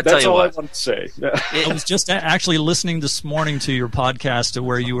that's all I want to say. I was just actually listening this morning to your podcast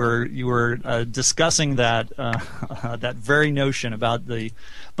where you were discussing that that very notion about the.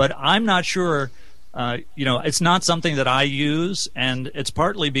 But I'm not sure. It's not something that I use, and it's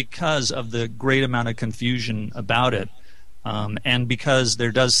partly because of the great amount of confusion about it, and because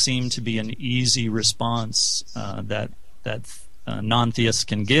there does seem to be an easy response that non-theists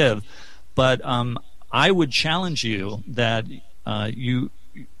can give. But I would challenge you that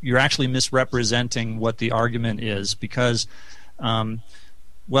you're actually misrepresenting what the argument is, because, who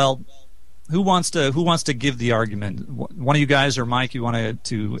wants to give the argument? One of you guys, or Mike, you want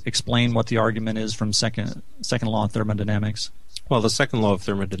to explain what the argument is from second law of thermodynamics? Well, the second law of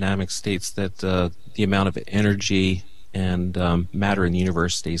thermodynamics states that the amount of energy and matter in the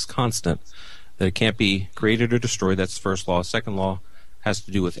universe stays constant, that it can't be created or destroyed. That's the first law. Second law has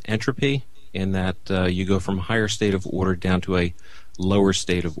to do with entropy, in that you go from a higher state of order down to a lower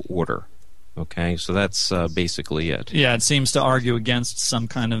state of order. Okay, so that's basically it. Yeah, it seems to argue against some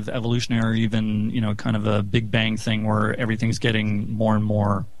kind of evolutionary, even kind of a Big Bang thing where everything's getting more and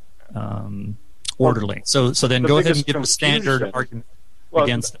more orderly. So then go ahead and give a standard argument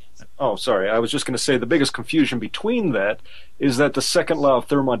against it. Oh, sorry. I was just going to say the biggest confusion between that is that the second law of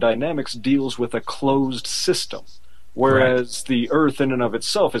thermodynamics deals with a closed system, whereas the Earth in and of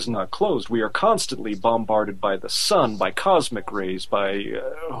itself is not closed. We are constantly bombarded by the sun, by cosmic rays, by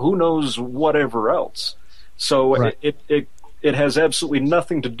who knows whatever else. So it has absolutely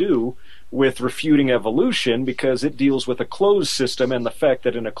nothing to do with refuting evolution, because it deals with a closed system, and the fact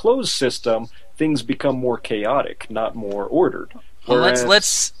that in a closed system things become more chaotic, not more ordered. Well,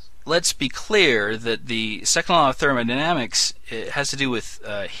 let's be clear that the second law of thermodynamics has to do with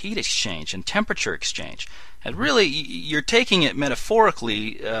heat exchange and temperature exchange. And really, you're taking it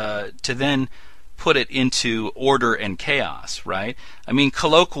metaphorically to then put it into order and chaos, right? I mean,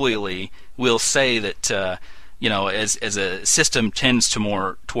 colloquially, we'll say that as a system tends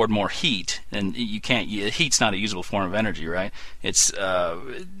toward more heat, and heat's not a usable form of energy, right? It's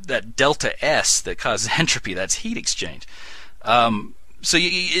that delta S that causes entropy. That's heat exchange. So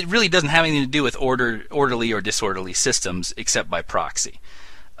it really doesn't have anything to do with orderly or disorderly systems, except by proxy.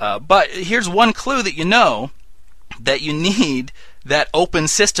 But here's one clue that that you need that open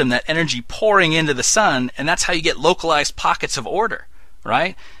system, that energy pouring into the sun, and that's how you get localized pockets of order,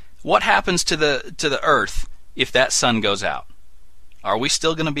 right? What happens to the Earth if that sun goes out? Are we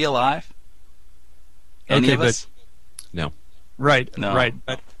still going to be alive? Any of us? No. Right. No. Right.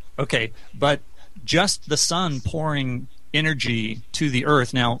 But just the sun pouring energy to the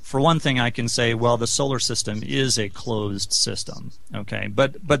Earth. Now, for one thing, I can say, well, the solar system is a closed system. Okay,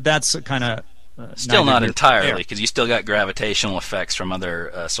 but that's kind of still not entirely, because you still got gravitational effects from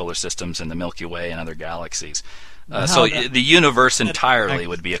other solar systems in the Milky Way and other galaxies. So the universe entirely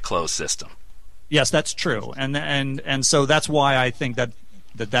would be a closed system. Yes, that's true, and so that's why I think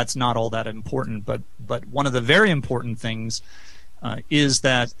that's not all that important. But one of the very important things is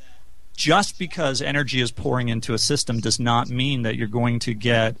that just because energy is pouring into a system does not mean that you're going to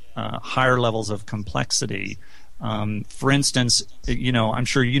get higher levels of complexity. For instance, I'm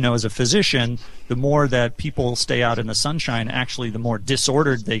sure as a physician, the more that people stay out in the sunshine, actually, the more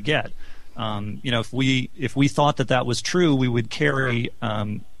disordered they get. If we thought that was true, we would carry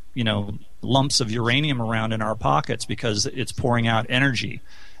lumps of uranium around in our pockets because it's pouring out energy,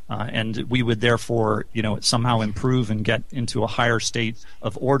 and we would therefore somehow improve and get into a higher state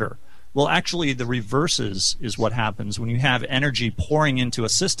of order. Well, actually, the reverse is what happens. When you have energy pouring into a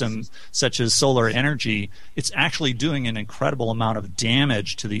system, such as solar energy, it's actually doing an incredible amount of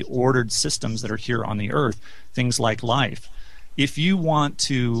damage to the ordered systems that are here on the Earth, things like life. If you want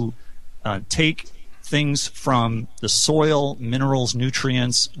to take things from the soil, minerals,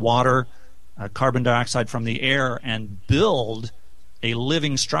 nutrients, water, carbon dioxide from the air, and build a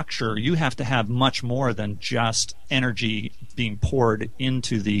living structure, you have to have much more than just energy being poured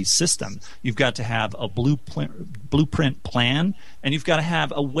into the system. You've got to have a blueprint plan, and you've got to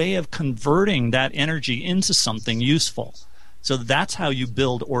have a way of converting that energy into something useful. So that's how you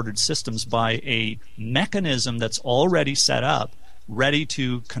build ordered systems, by a mechanism that's already set up, ready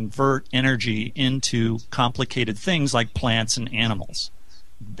to convert energy into complicated things like plants and animals.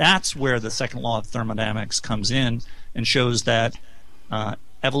 That's where the second law of thermodynamics comes in and shows that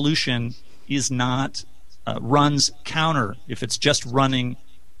evolution is not runs counter if it's just running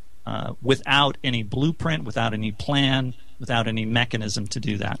without any blueprint, without any plan, without any mechanism to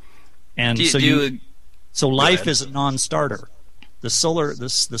do that. And so life is a non-starter. The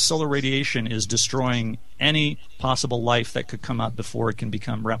solar radiation is destroying any possible life that could come up before it can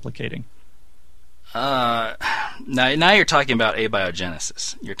become replicating. Now you're talking about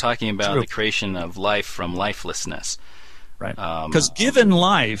abiogenesis. You're talking about the creation of life from lifelessness. Right. Because given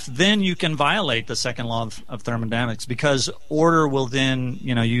life, then you can violate the second law of thermodynamics, because order will then,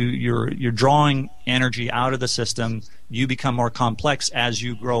 you're drawing energy out of the system. You become more complex as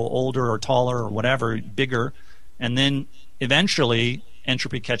you grow older or taller or whatever, bigger, and then eventually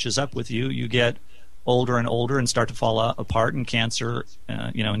entropy catches up with you. You get older and older and start to fall apart, and cancer,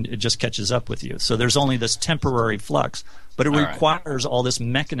 and it just catches up with you. So there's only this temporary flux, but it requires all this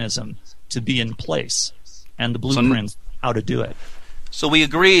mechanism to be in place, and the blueprints how to do it. So we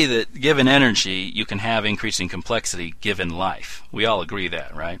agree that given energy, you can have increasing complexity given life. We all agree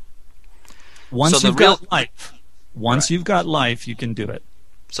that, right? Once you've got life, you can do it.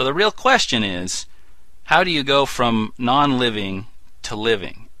 So the real question is, how do you go from non-living to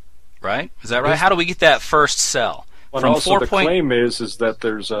living? Right? Is that right? How do we get that first cell? Well, and also the claim is that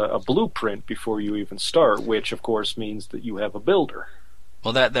there's a blueprint before you even start, which of course means that you have a builder.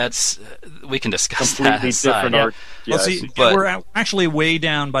 Well, that's we can discuss completely that different art. Well, see, we're actually way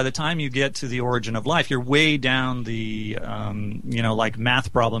down. By the time you get to the origin of life, you're way down the like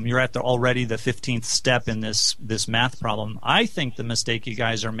math problem. You're at already the 15th step in this math problem. I think the mistake you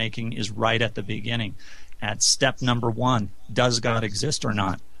guys are making is right at the beginning, at step number 1. Does God exist or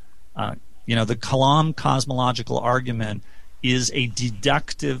not? The Kalam cosmological argument is a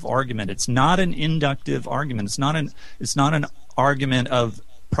deductive argument. It's not an inductive argument. It's not an argument of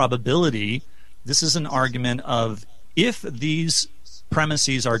probability. This is an argument of, if these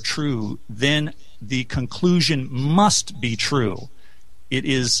premises are true, then the conclusion must be true. It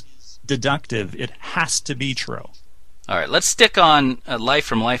is deductive. It has to be true. All right, let's stick on life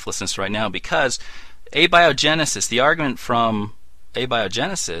from lifelessness right now, because abiogenesis, the argument from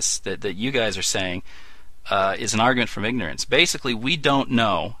abiogenesis that you guys are saying is an argument from ignorance. Basically, we don't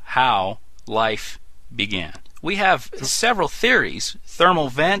know how life began. We have several theories: thermal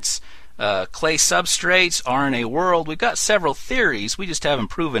vents, clay substrates, RNA world. We've got several theories. We just haven't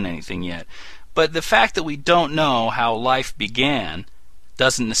proven anything yet. But the fact that we don't know how life began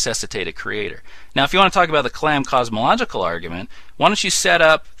doesn't necessitate a creator. Now, if you want to talk about the Kalam cosmological argument, why don't you set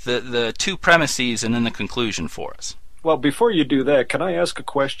up the two premises and then the conclusion for us? Well, before you do that, can I ask a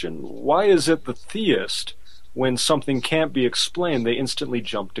question? Why is it the theist, when something can't be explained, they instantly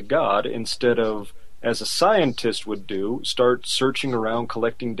jump to God, instead of, as a scientist would do, start searching around,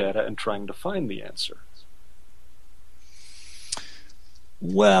 collecting data, and trying to find the answer?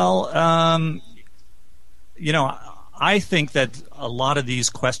 Well, I think that a lot of these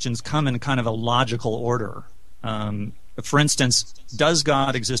questions come in kind of a logical order. For instance, does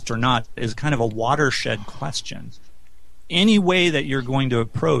God exist or not is kind of a watershed question. Any way that you're going to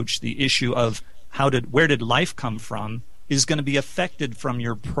approach the issue of where did life come from is going to be affected from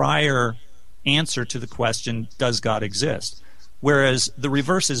your prior answer to the question, does God exist? Whereas the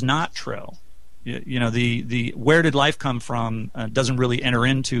reverse is not true. The where did life come from doesn't really enter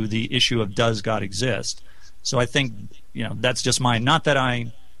into the issue of does God exist. So I think that's just mine. Not that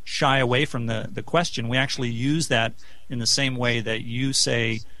I shy away from the question. We actually use that in the same way that you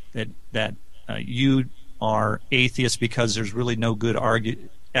say that you are atheist because there's really no good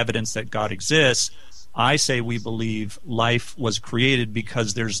evidence that God exists. I say we believe life was created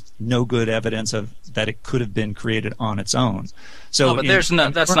because there's no good evidence of that it could have been created on its own. So, but that's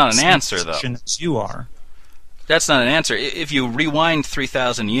not an answer, though. You are. That's not an answer. If you rewind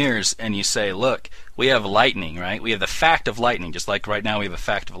 3,000 years and you say, look, we have lightning, right? We have the fact of lightning, just like right now we have a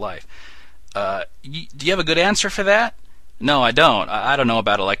fact of life. Do you have a good answer for that? No, I don't. I don't know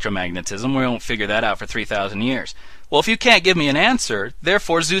about electromagnetism. We won't figure that out for 3,000 years. Well, if you can't give me an answer,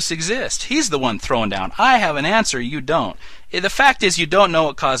 therefore Zeus exists. He's the one throwing down. I have an answer, you don't. The fact is you don't know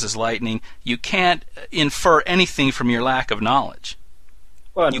what causes lightning. You can't infer anything from your lack of knowledge.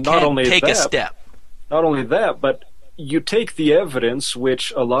 Well, you can't take a step. Not only that, but you take the evidence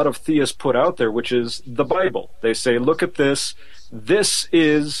which a lot of theists put out there, which is the Bible. They say, look at this. This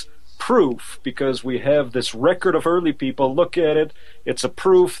is proof, because we have this record of early people. Look at it. It's a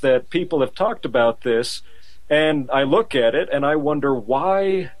proof that people have talked about this. And I look at it and I wonder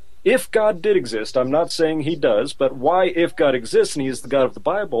why, if God did exist, I'm not saying he does, but why, if God exists and he is the God of the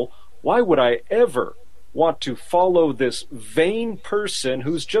Bible, why would I ever want to follow this vain person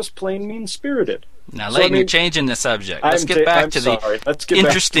who's just plain mean-spirited? Now, Leighton, you're changing the subject. Let's get back to the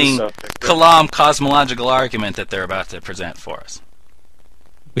interesting Kalam cosmological argument that they're about to present for us.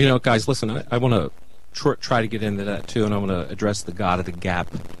 You know, guys, listen, I want to try to get into that, too, and I want to address the God of the Gap,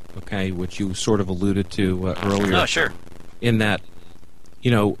 okay, which you sort of alluded to earlier. Oh, sure. In that,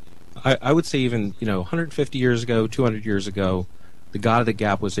 you know, I would say even, 150 years ago, 200 years ago, the God of the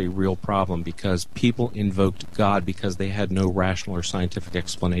Gap was a real problem because people invoked God because they had no rational or scientific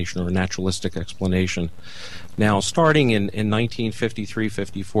explanation or naturalistic explanation. Now, starting in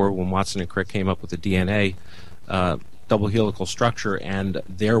 1953-54, when Watson and Crick came up with the DNA double helical structure, and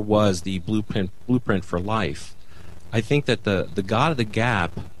there was the blueprint for life, I think that the God of the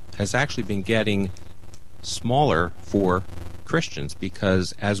Gap has actually been getting smaller for Christians,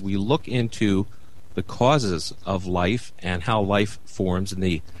 because as we look into the causes of life and how life forms and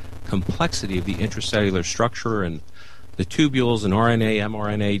the complexity of the intracellular structure and the tubules and RNA,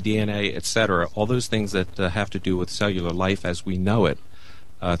 mRNA, DNA, etc., all those things that have to do with cellular life as we know it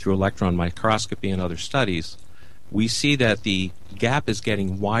through electron microscopy and other studies, we see that the gap is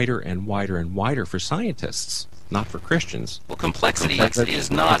getting wider and wider and wider for scientists, not for Christians. Well, complexity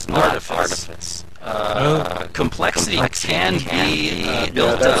is not artifice. Complexity can be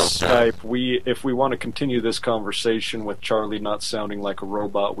built up. Skype. If we want to continue this conversation with Charlie not sounding like a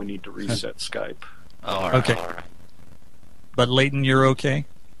robot, we need to reset Skype. All right. Okay. All right. But Leighton, you're okay?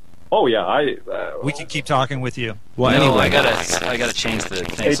 Oh yeah, we can keep talking with you. Well, no, anyway, I gotta change the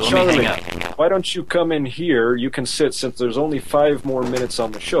thing. Hey, so Charlie, let me hang up. why don't you come in here? You can sit, since there's only 5 more minutes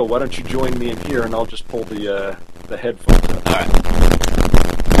on the show. Why don't you join me in here, and I'll just pull the headphones up. All right.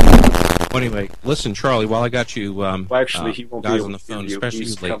 Well, anyway, listen, Charlie. While I got you, Well, actually, he won't be guys able on the to phone, hear you. especially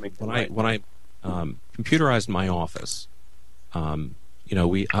He's you, coming when tonight. I computerized my office,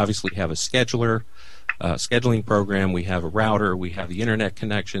 we obviously have a scheduler. Scheduling program, we have a router, we have the internet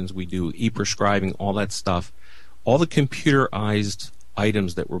connections, we do e-prescribing, all that stuff. All the computerized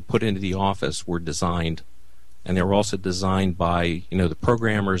items that were put into the office were designed, and they were also designed by the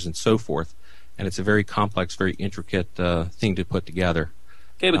programmers and so forth. And it's a very complex, very intricate thing to put together.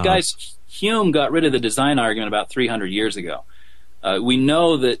 Okay, but guys, Hume got rid of the design argument about 300 years ago. We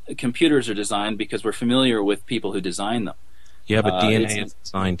know that computers are designed because we're familiar with people who design them. Yeah, but DNA is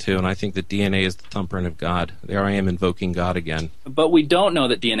designed too, and I think that DNA is the thumbprint of God. There I am invoking God again. But we don't know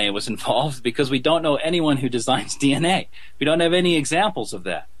that DNA was involved because we don't know anyone who designs DNA. We don't have any examples of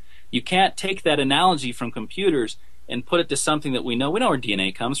that. You can't take that analogy from computers and put it to something that we know. We know where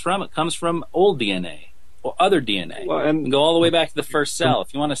DNA comes from. It comes from old DNA or other DNA. Well, and go all the way back to the first cell.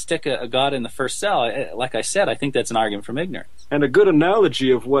 If you want to stick a God in the first cell, like I said, I think that's an argument from ignorance. And a good analogy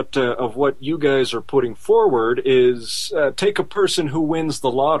of what you guys are putting forward is take a person who wins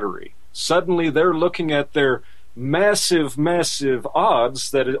the lottery. Suddenly they're looking at their massive, massive odds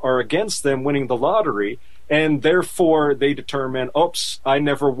that are against them winning the lottery, and therefore they determine, oops, I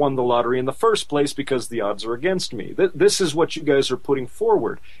never won the lottery in the first place because the odds are against me. This is what you guys are putting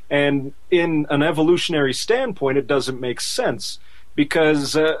forward. And in an evolutionary standpoint, it doesn't make sense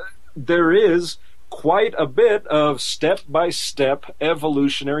because there is quite a bit of step-by-step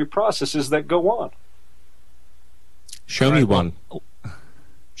evolutionary processes that go on. Show me one.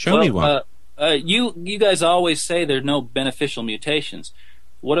 Show me one. You guys always say there are no beneficial mutations.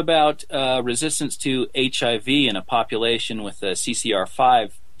 What about resistance to HIV in a population with a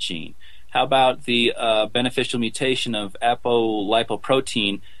CCR5 gene? How about the beneficial mutation of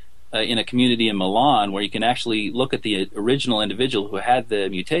apolipoprotein in a community in Milan, where you can actually look at the original individual who had the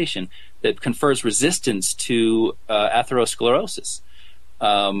mutation that confers resistance to atherosclerosis?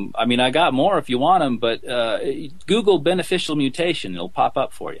 I mean, I got more if you want them, but Google beneficial mutation. It'll pop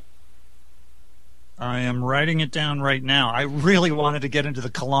up for you. I am writing it down right now. I really wanted to get into the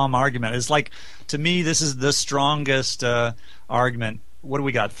Kalam argument. It's like, to me, this is the strongest argument. What do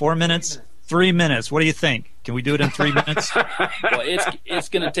we got, 4 minutes? 3 minutes. What do you think? Can we do it in 3 minutes? Well, it's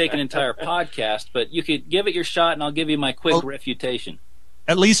going to take an entire podcast, but you could give it your shot, and I'll give you my quick refutation.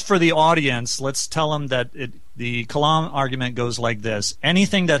 At least for the audience, let's tell them that the Kalam argument goes like this.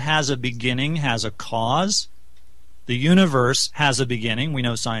 Anything that has a beginning has a cause. The universe has a beginning, we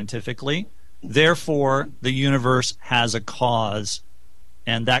know scientifically. Therefore, the universe has a cause.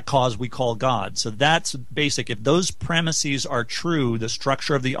 and that cause we call God. So that's basic. If those premises are true, the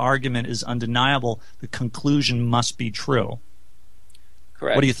structure of the argument is undeniable. The conclusion must be true.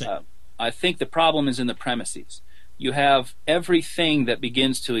 Correct. What do you think? I think the problem is in the premises. You have everything that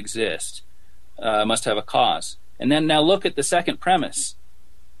begins to exist must have a cause. And then now look at the second premise.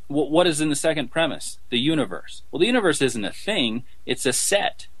 What is in the second premise? The universe. Well, the universe isn't a thing. It's a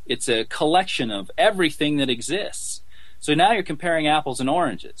set. It's a collection of everything that exists. So now you're comparing apples and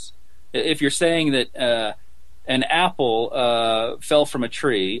oranges. If you're saying that an apple fell from a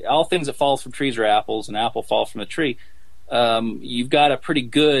tree, all things that fall from trees are apples, an apple falls from a tree, you've got a pretty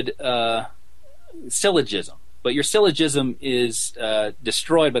good syllogism. But your syllogism is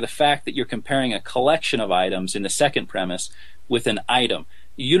destroyed by the fact that you're comparing a collection of items in the second premise with an item.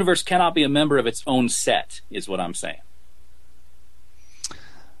 The universe cannot be a member of its own set, is what I'm saying.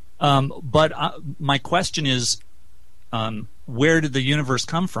 But my question is, where did the universe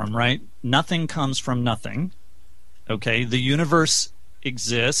come from, right? Nothing comes from nothing. Okay, the universe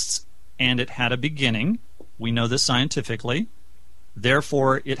exists, and it had a beginning. We know this scientifically.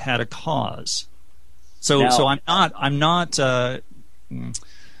 Therefore, it had a cause. So I'm not.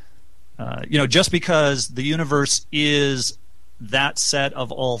 Just because the universe is that set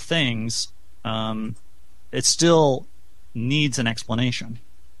of all things, it still needs an explanation.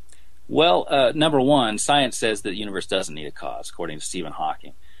 Well, number one, science says that the universe doesn't need a cause, according to Stephen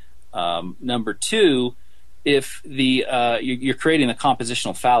Hawking. Number two, if you're creating a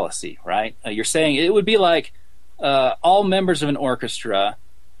compositional fallacy, right? You're saying it would be like all members of an orchestra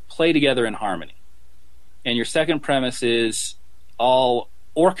play together in harmony. And your second premise is all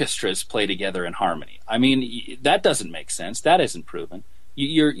orchestras play together in harmony. I mean, that doesn't make sense. That isn't proven.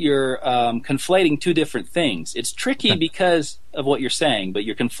 You're conflating two different things. It's tricky because of what you're saying, but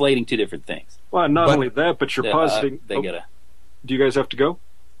you're conflating two different things. Well, not only that, but you're positing. Do you guys have to go?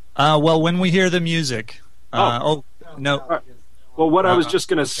 Well, when we hear the music. No. Right. Well, what I was just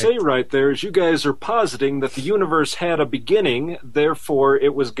going to say right there is you guys are positing that the universe had a beginning, therefore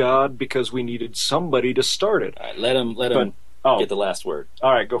it was God because we needed somebody to start it. All right, let him get the last word.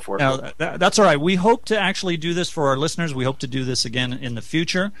 All right, go for it. Now, that's all right. We hope to actually do this for our listeners. We hope to do this again in the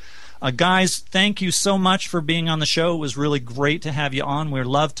future. Guys, thank you so much for being on the show. It was really great to have you on. We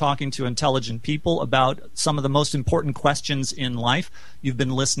love talking to intelligent people about some of the most important questions in life. You've been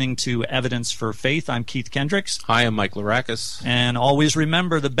listening to Evidence for Faith. I'm Keith Kendricks. Hi, I'm Mike Larakis. And always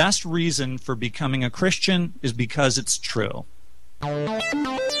remember, the best reason for becoming a Christian is because it's true.